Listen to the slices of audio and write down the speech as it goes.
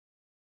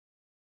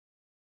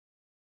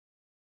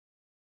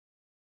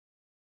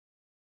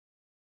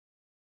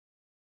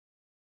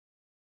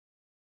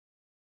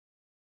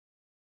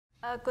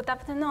Good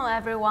afternoon,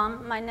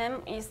 everyone. My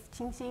name is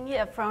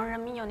Qingqing from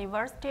Renmin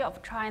University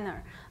of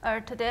China.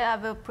 Today, I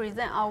will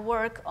present our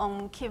work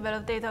on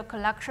key-value data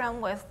collection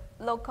with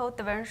local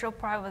differential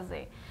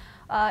privacy.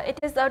 It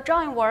is a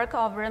joint work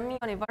of Renmin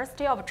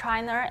University of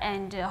China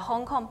and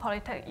Hong Kong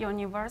Polytechnic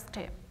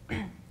University.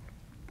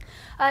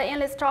 In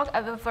this talk,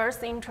 I will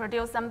first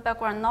introduce some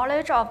background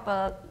knowledge of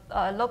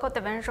local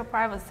differential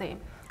privacy.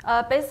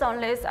 Based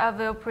on this, I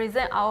will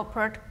present our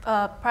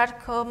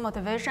practical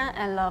motivation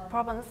and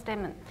problem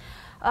statement.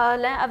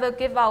 Then I will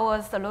give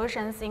our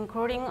solutions,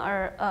 including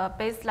a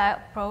baseline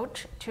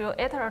approach to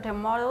iterative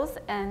models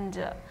and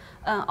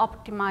an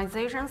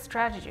optimization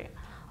strategy.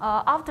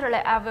 After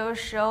that, I will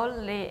show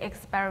the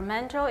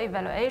experimental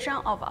evaluation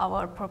of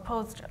our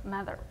proposed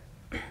method.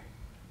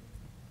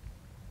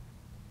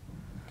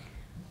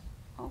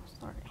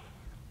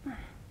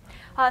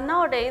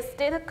 Nowadays,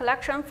 data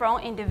collection from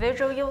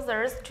individual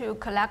users to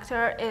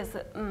collector is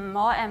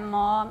more and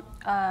more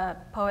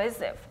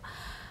pervasive.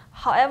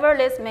 However,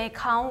 this may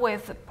come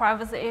with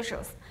privacy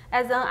issues.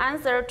 As an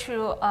answer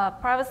to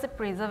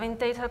privacy-preserving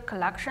data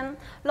collection,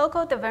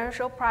 local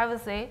differential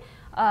privacy,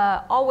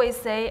 always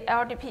say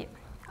LDP,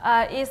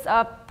 is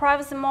a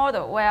privacy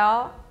model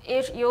where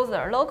each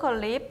user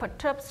locally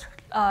perturbs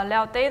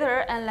their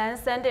data and then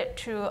send it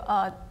to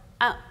an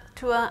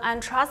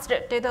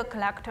untrusted data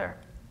collector.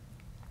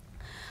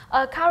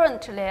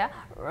 Currently,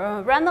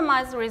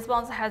 randomized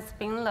response has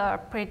been the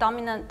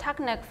predominant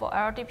technique for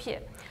LDP.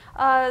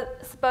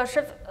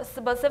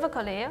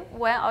 Specifically,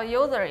 when a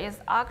user is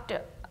asked,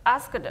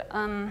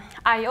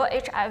 are you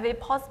HIV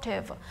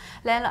positive,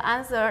 then the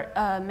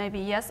answer may be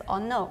yes or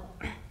no.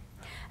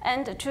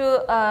 And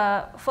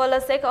for the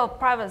sake of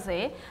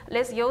privacy,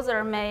 this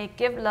user may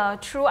give the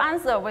true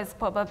answer with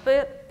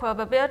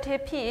probability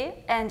p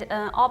and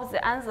an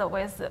opposite answer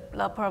with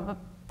the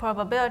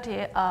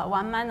probability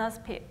 1 minus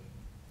p.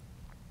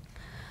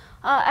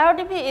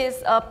 LDP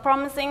is a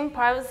promising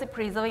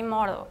privacy-preserving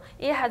model.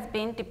 It has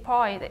been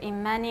deployed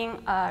in many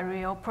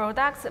real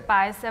products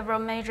by several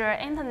major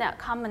internet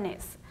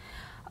companies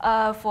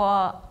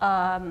for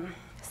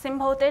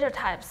simple data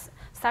types,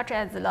 such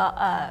as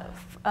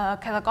the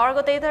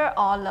categorical data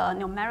or the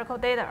numerical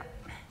data.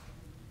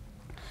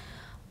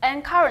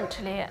 And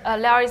currently,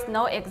 there is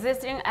no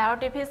existing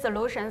LDP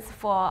solutions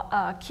for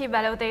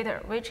key-value data,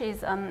 which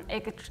is an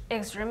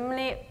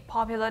extremely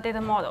popular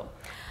data model.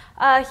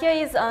 Here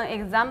is an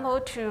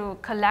example to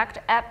collect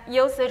app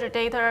usage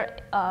data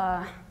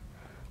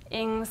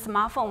in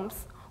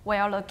smartphones,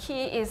 where the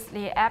key is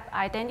the app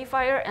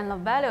identifier and the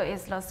value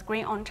is the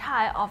screen on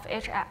child of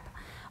each app.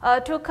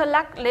 To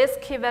collect this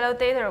key value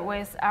data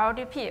with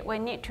LDP, we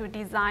need to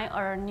design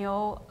a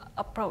new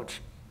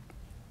approach.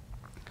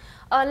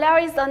 There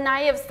is a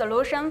naive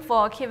solution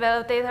for key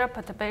value data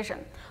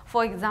perturbation.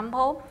 For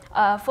example,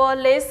 for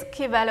this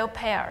key value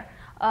pair,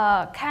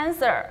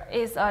 cancer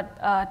is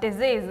a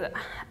disease,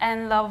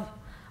 and the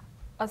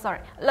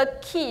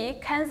key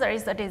cancer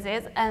is a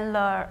disease, and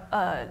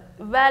the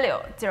value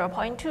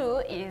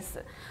 0.2 is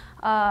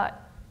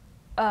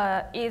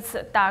its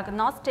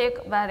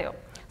diagnostic value.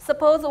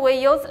 Suppose we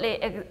use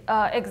the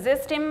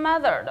existing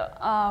method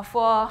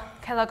for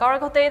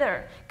categorical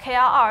data,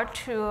 KRR,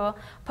 to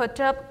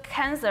perturb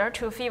cancer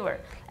to fever,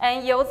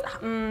 and use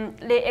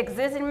the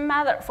existing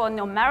method for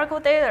numerical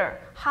data,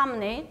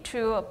 harmony,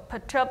 to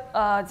perturb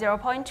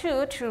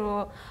 0.2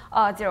 to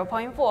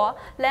 0.4.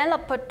 Then the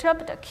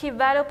perturbed key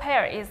value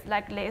pair is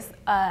like this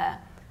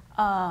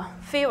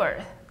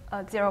fever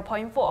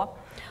 0.4.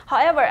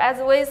 However,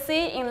 as we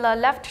see in the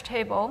left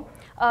table,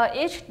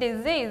 each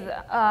disease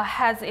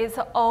has its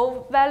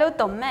own value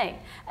domain,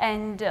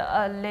 and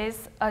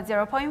this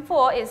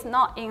 0.4 is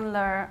not in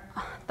the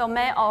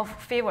domain of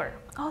fever.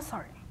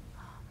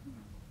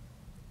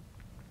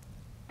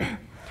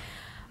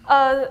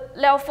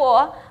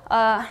 Therefore,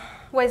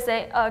 we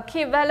say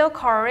key value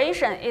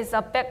correlation is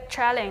a big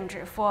challenge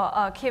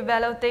for key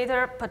value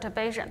data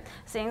perturbation,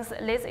 since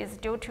this is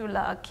due to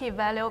the key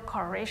value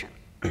correlation.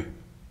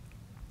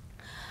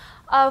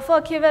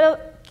 For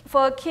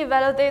key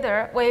value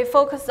data, we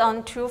focus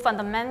on two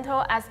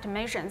fundamental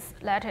estimations,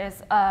 that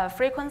is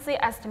frequency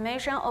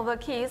estimation over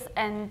keys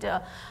and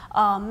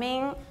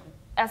mean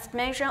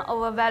estimation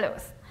over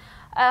values.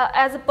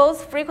 As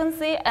both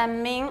frequency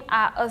and mean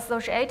are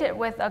associated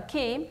with a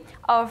key,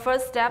 our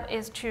first step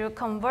is to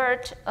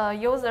convert a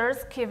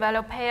user's key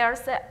value pair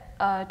set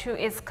to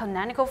its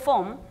canonical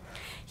form.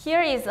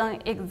 Here is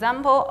an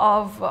example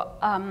of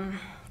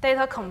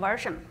data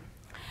conversion.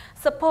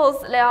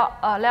 Suppose there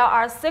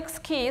are 6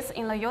 keys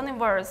in the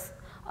universe.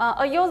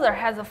 A user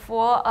has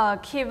 4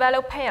 key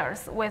value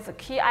pairs with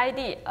key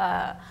ID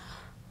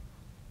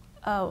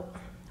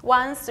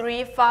 1,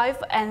 3,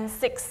 5, and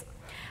 6.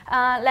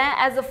 Then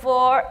as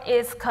for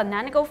its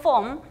canonical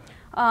form,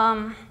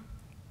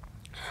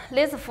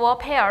 these 4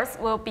 pairs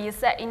will be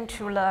set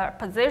into the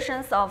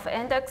positions of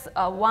index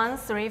 1,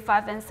 3,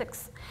 5, and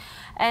 6.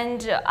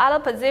 And other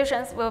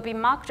positions will be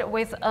marked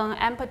with an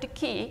empty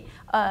key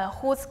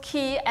whose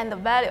key and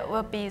value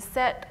will be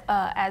set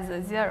as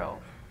 0.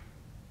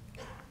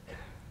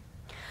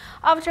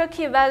 After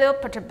key value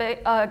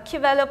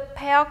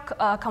pair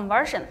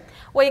conversion,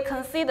 we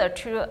consider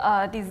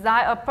to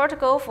design a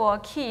protocol for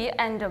key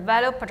and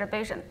value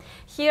perturbation.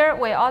 Here,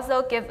 we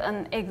also give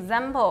an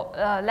example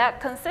that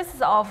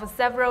consists of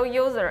several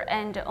users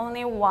and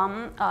only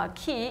one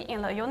key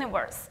in the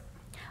universe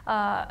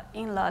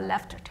in the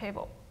left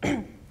table.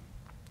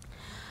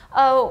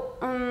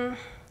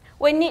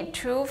 We need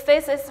two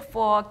phases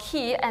for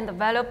key and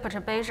value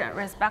perturbation,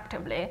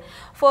 respectively.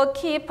 For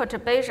key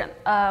perturbation,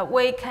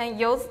 we can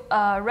use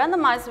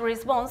randomized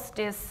response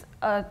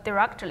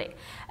directly,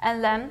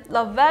 and then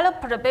the value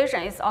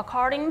perturbation is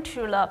according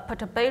to the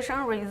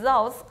perturbation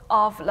results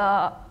of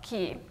the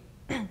key.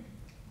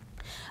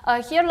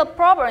 Here the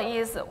problem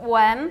is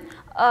when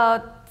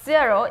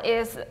 0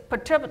 is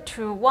perturbed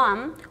to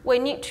 1, we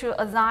need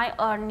to assign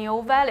a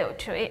new value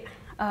to it,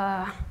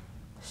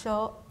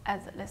 shown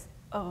as this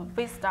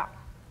V star.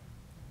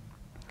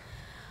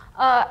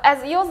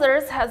 As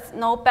users has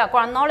no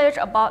background knowledge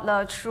about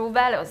the true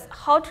values,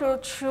 how to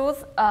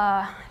choose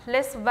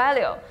this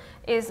value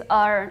is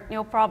a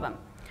new problem.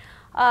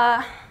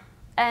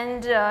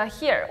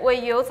 Here we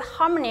use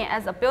harmony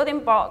as a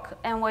building block,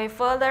 and we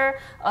further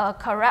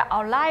correct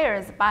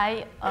outliers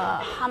by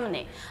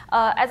harmony.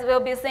 As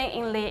will be seen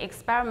in the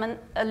experiment,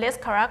 this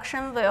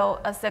correction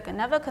will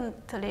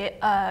significantly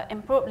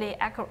improve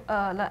the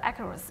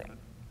accuracy.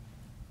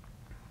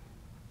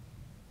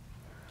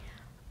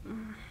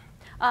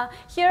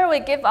 Here we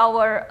give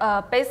our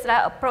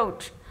baseline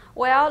approach,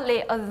 where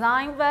the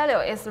assigned value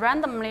is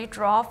randomly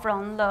drawn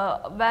from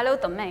the value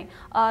domain.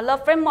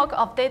 The framework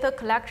of data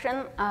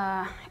collection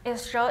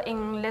is shown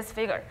in this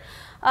figure.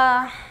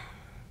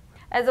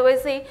 As we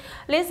see,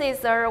 this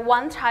is a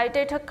one-time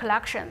data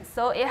collection,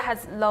 so it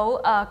has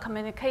low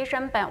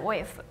communication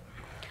bandwidth.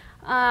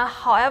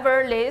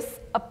 However,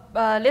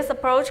 this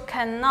approach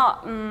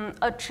cannot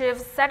achieve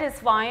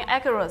satisfying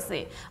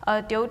accuracy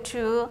due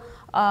to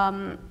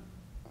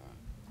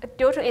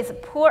its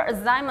poor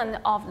assignment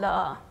of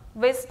the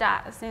V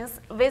star, since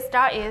V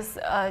star is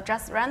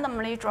just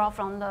randomly drawn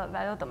from the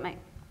value domain.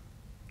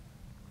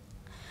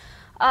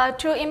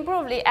 To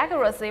improve the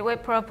accuracy, we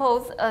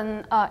propose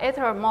an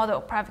iterative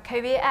model,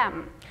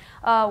 PrivKVM,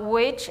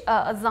 which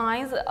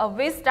assigns a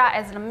V star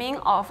as the mean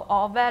of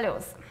all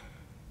values.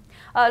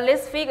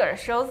 This figure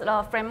shows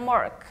the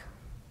framework.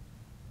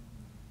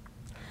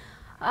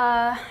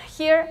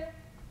 Here,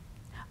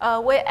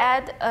 we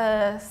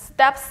add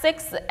step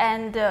 6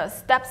 and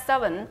step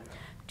 7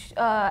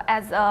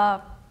 as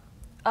a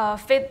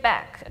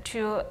feedback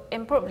to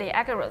improve the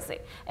accuracy.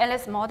 In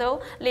this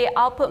model, the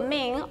output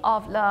mean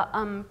of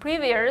the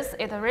previous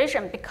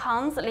iteration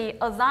becomes the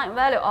assigned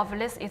value of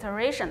this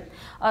iteration,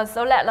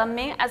 so that the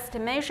mean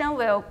estimation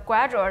will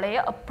gradually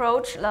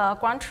approach the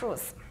ground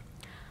truth.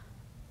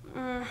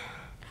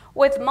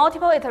 With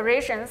multiple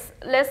iterations,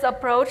 this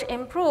approach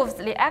improves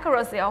the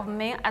accuracy of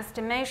mean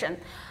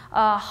estimation.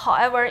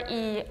 However,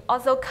 it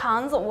also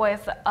comes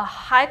with a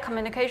high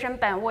communication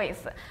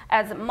bandwidth,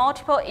 as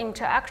multiple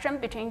interactions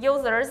between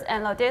users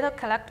and the data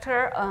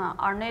collector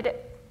are needed.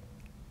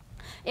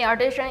 In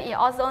addition, it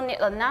also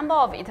needs a number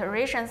of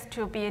iterations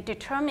to be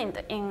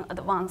determined in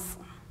advance.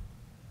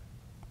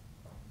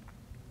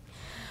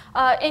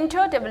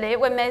 Intuitively,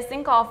 we may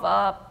think of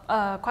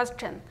a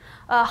question: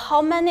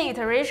 how many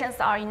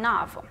iterations are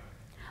enough?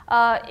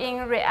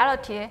 In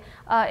reality,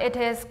 it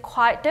is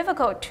quite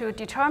difficult to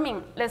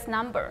determine this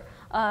number.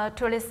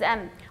 To this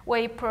end,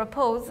 we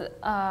propose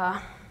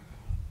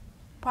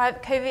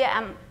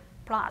PrivKVM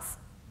plus.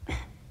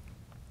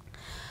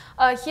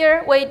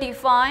 Here, we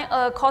define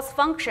a cost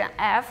function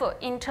f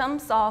in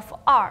terms of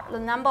r, the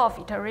number of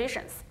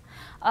iterations.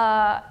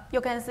 You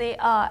can see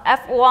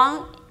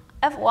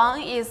F1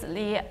 is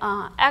the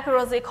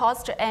accuracy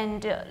cost,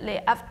 and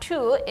the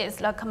F2 is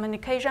the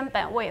communication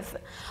bandwidth.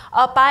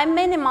 By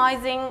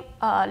minimizing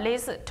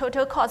this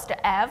total cost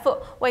F,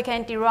 we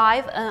can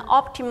derive an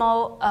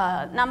optimal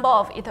number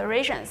of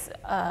iterations,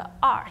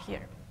 R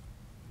here.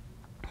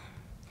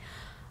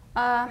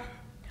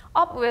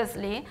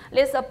 Obviously,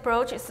 this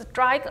approach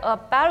strikes a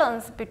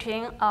balance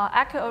between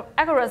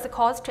accuracy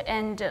cost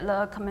and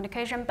the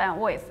communication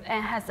bandwidth,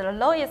 and has the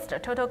lowest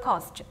total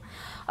cost.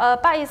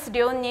 But it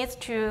still needs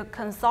to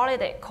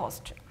consolidate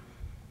cost.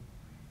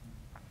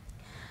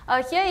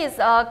 Here is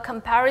a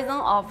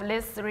comparison of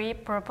these three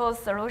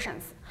proposed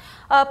solutions.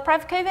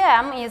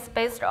 PrivKVM is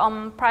based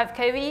on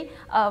PrivKV,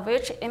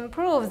 which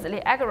improves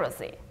the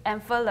accuracy.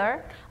 And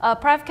further,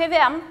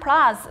 PrivKVM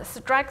Plus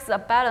strikes a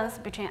balance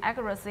between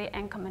accuracy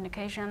and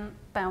communication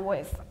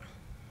bandwidth.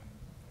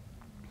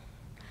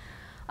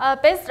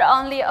 Based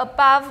on the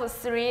above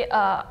three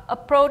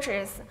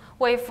approaches,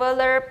 we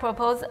further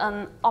propose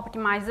an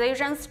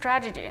optimization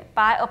strategy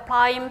by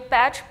applying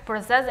batch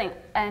processing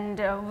and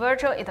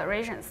virtual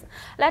iterations.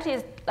 That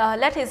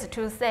is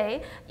to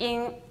say,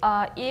 in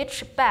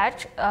each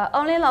batch,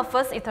 only the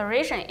first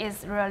iteration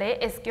is really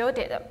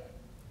executed,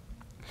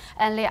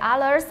 and the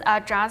others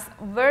are just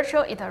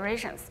virtual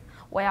iterations,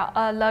 where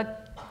the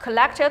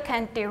collector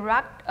can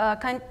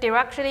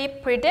directly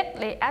predict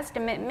the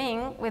estimate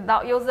mean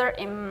without user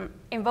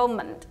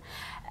involvement.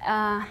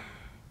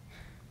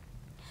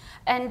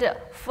 And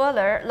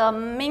further, the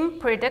mean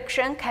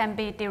prediction can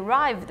be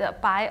derived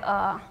by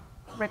a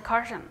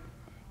recursion.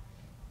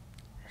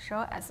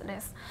 Show as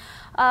this.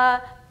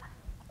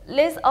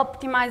 This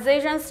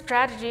optimization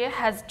strategy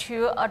has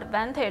two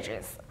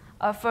advantages.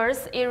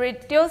 First, it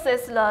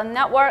reduces the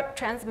network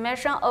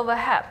transmission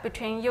overhead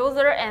between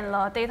user and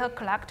the data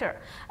collector,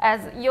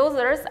 as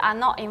users are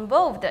not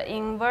involved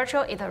in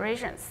virtual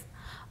iterations.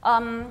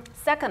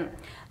 Second,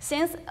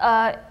 since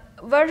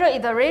virtual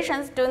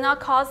iterations do not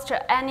cost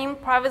any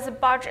privacy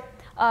budget,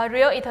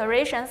 real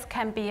iterations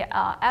can be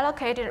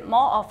allocated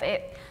more of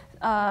it,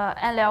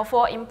 and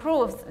therefore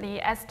improves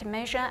the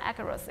estimation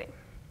accuracy.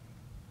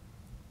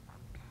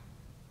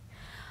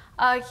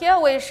 Here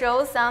we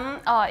show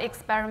some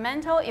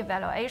experimental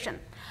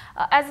evaluation.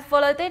 As for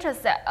the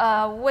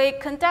dataset, we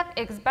conduct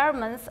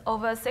experiments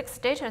over 6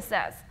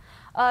 datasets.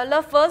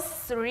 The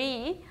first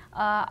 3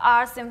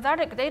 are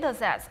synthetic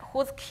datasets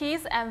whose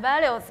keys and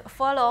values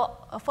follow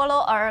a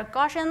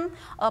Gaussian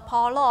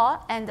power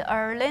law and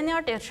a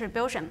linear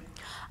distribution.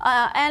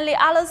 And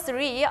the other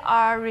 3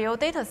 are real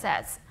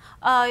datasets.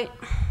 As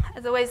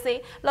we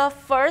see, the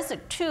first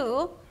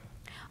 2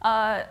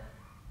 are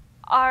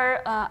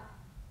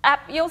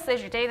app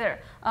usage data,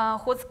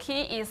 whose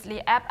key is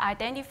the app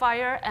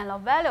identifier and the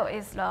value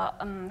is the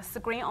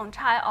screen on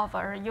time of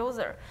a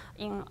user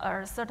in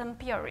a certain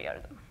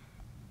period.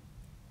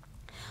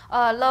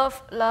 The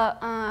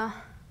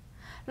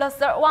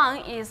third one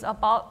is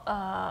about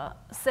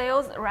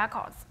sales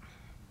records.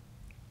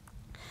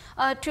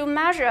 To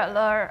measure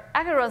the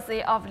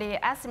accuracy of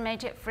the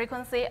estimated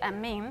frequency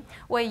and mean,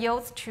 we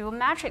use 2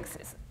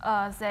 matrices,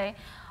 say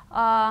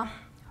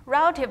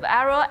relative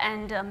error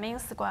and mean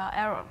square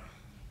error.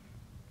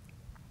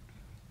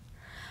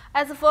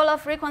 As for the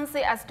frequency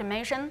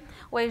estimation,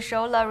 we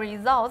show the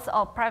results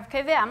of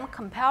PrivKVM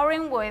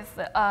comparing with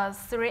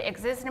 3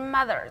 existing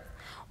methods.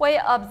 We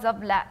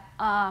observe that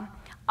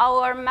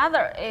our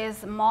method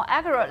is more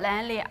accurate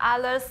than the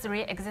other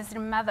 3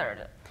 existing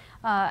methods.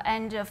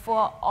 And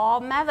for all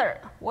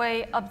methods,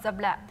 we observe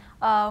that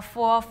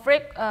more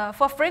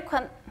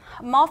frequent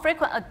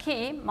a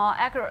key, more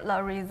accurate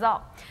the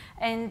result.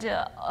 And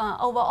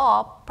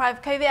overall,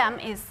 PrivKVM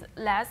is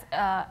less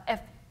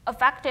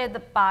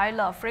affected by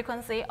the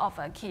frequency of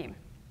a key.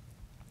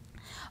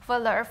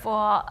 Further,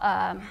 for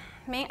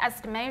mean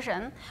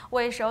estimation,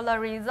 we show the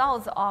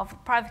results of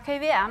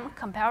PrivKVM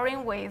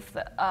comparing with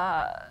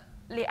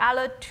the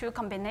other 2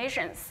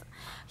 combinations.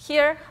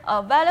 Here,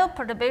 a value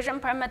perturbation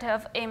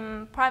primitive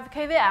in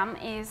PrivKVM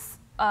is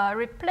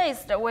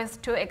replaced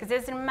with 2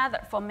 existing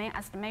methods for mean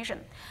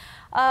estimation.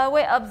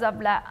 We observe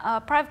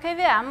that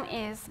PrivKVM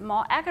is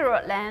more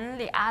accurate than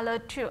the other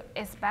 2,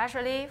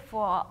 especially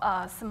for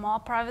a small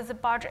privacy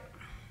budget.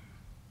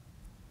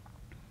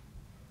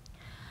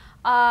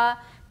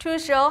 To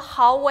show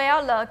how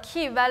well the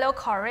key value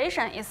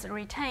correlation is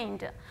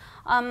retained,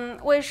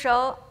 we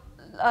show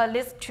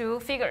these 2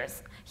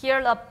 figures.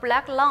 Here, the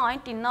black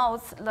line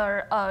denotes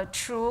the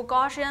true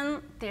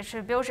Gaussian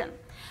distribution.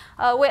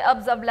 We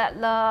observe that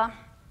the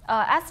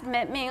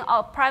estimate mean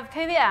of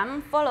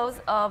PrivKVM follows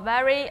a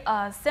very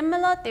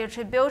similar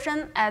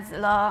distribution as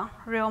the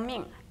real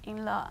mean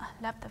in the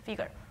left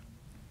figure.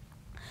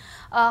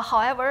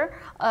 However,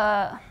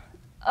 a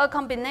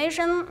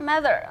combination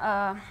method,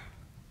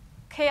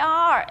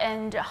 KRR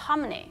and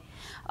harmony,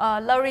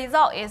 the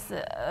result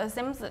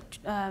seems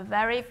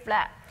very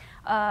flat.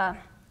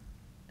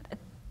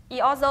 It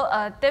also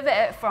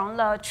deviates from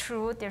the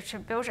true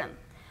distribution.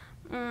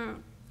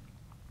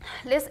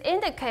 This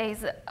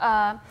indicates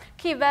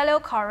key value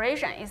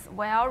correlation is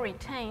well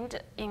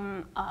retained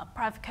in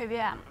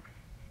PrivKVM.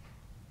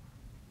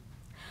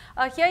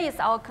 Here is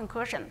our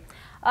conclusion.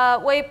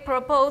 We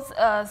propose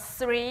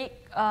 3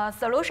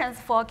 solutions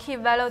for key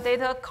value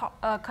data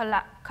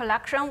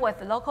collection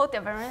with local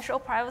differential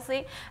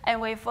privacy,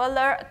 and we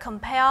further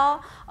compare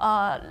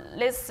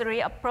these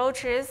 3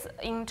 approaches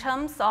in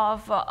terms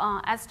of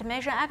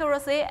estimation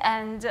accuracy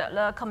and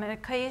the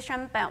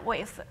communication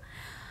bandwidth.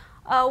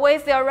 We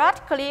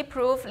theoretically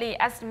prove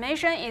the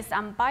estimation is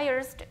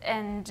unbiased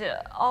and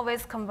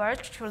always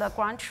converge to the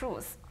ground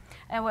truth.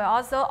 And we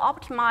also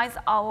optimize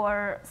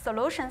our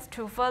solutions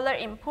to further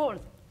improve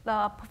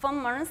the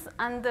performance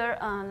under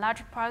a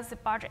large privacy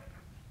budget.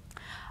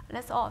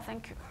 That's all.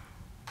 Thank you.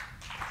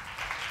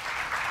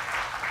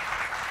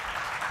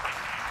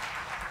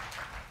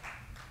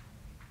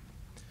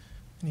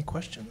 Any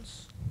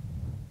questions?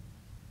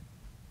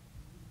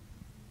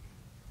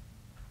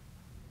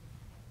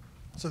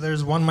 So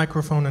there's one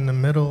microphone in the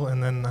middle,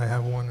 and then I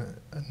have one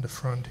in the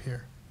front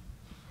here.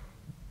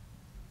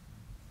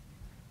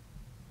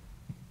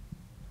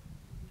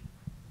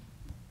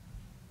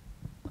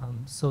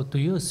 So do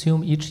you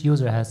assume each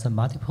user has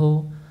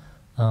multiple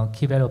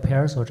key value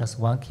pairs or just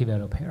one key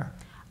value pair?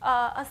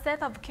 A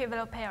set of key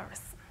value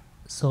pairs.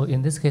 So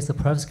in this case, the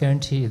privacy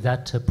guarantee, is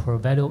that per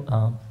value,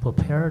 per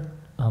pair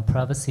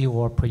privacy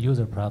or per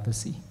user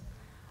privacy?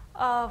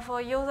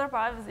 For user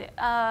privacy,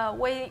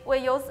 we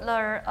use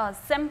the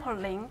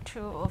sampling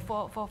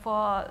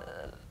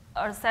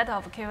a set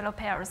of key-value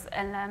pairs,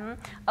 and then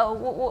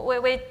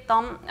we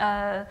don't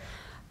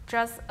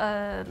just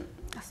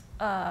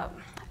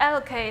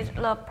allocate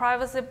the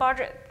privacy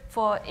budget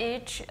for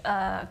each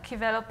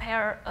key-value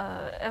pair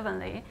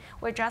evenly.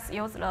 We just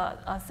use the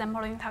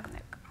sampling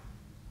technique.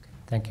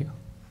 Thank you.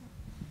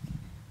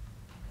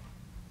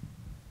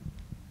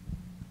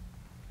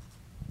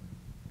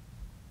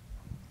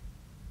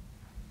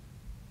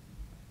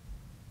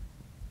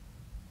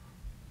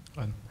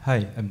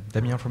 Hi, I'm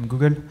Damien from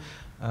Google.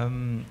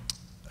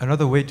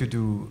 Another way to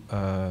do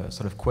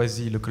sort of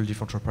quasi-local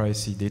differential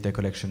privacy data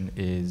collection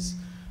is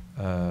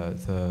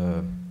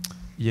the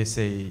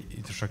ESA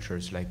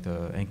infrastructures like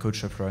the encode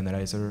shuffler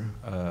analyzer.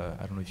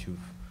 I don't know if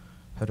you've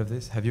heard of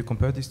this. Have you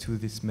compared this to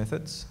these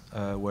methods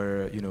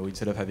where, you know,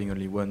 instead of having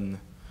only one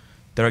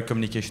direct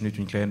communication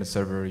between client and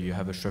server, you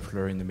have a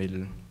shuffler in the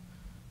middle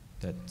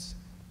that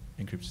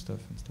encrypts stuff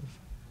and stuff?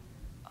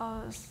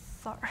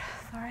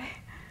 Sorry.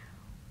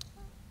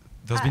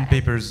 There's been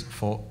papers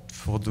for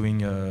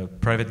doing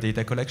private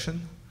data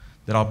collection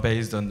that are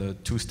based on the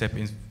two-step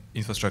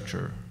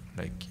infrastructure,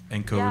 like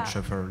encode,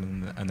 shuffle,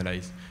 and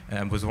analyze. And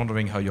I was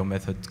wondering how your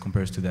method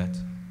compares to that.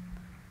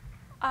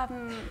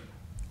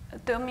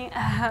 Do you mean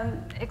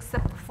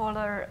except for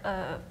the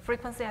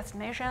frequency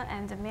estimation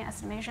and the mean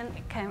estimation,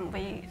 can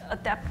we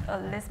adapt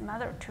this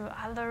method to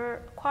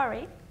other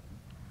query?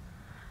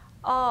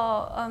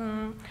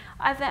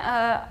 I think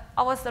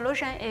our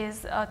solution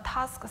is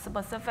task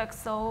specific,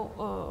 so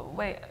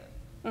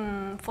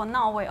for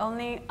now we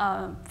only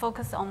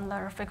focus on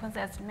the frequency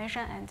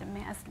estimation and the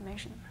mean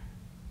estimation.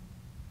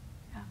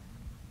 Yeah.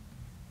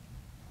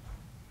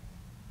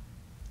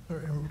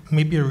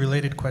 Maybe a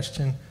related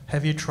question: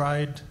 have you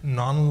tried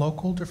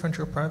non-local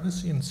differential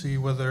privacy and see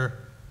whether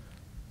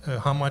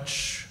how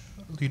much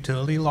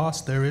utility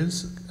loss there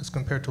is as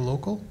compared to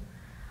local?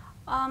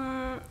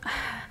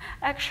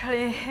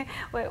 Actually,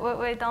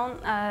 we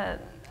don't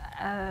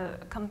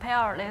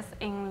compare this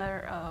in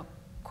the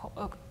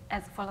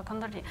as for the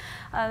quantity,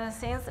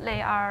 since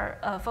they are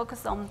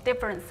focused on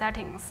different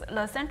settings.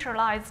 The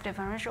centralized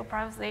differential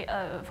privacy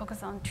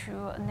focus on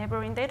two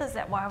neighboring data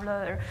set, while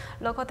the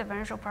local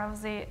differential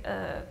privacy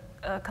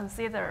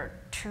consider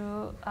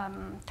two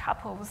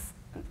tuples,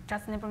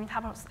 just neighboring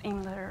tuples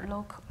in the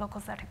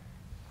local setting.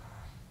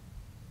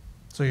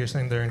 So you're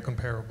saying they're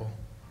incomparable?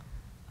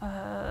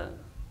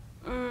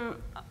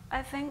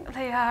 I think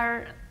they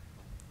are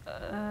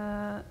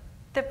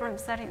different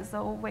settings,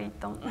 so we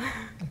don't.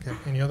 Okay,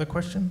 any other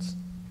questions?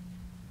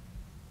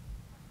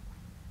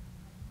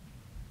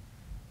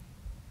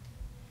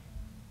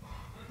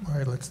 All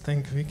right, let's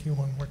thank Vicky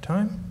one more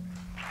time.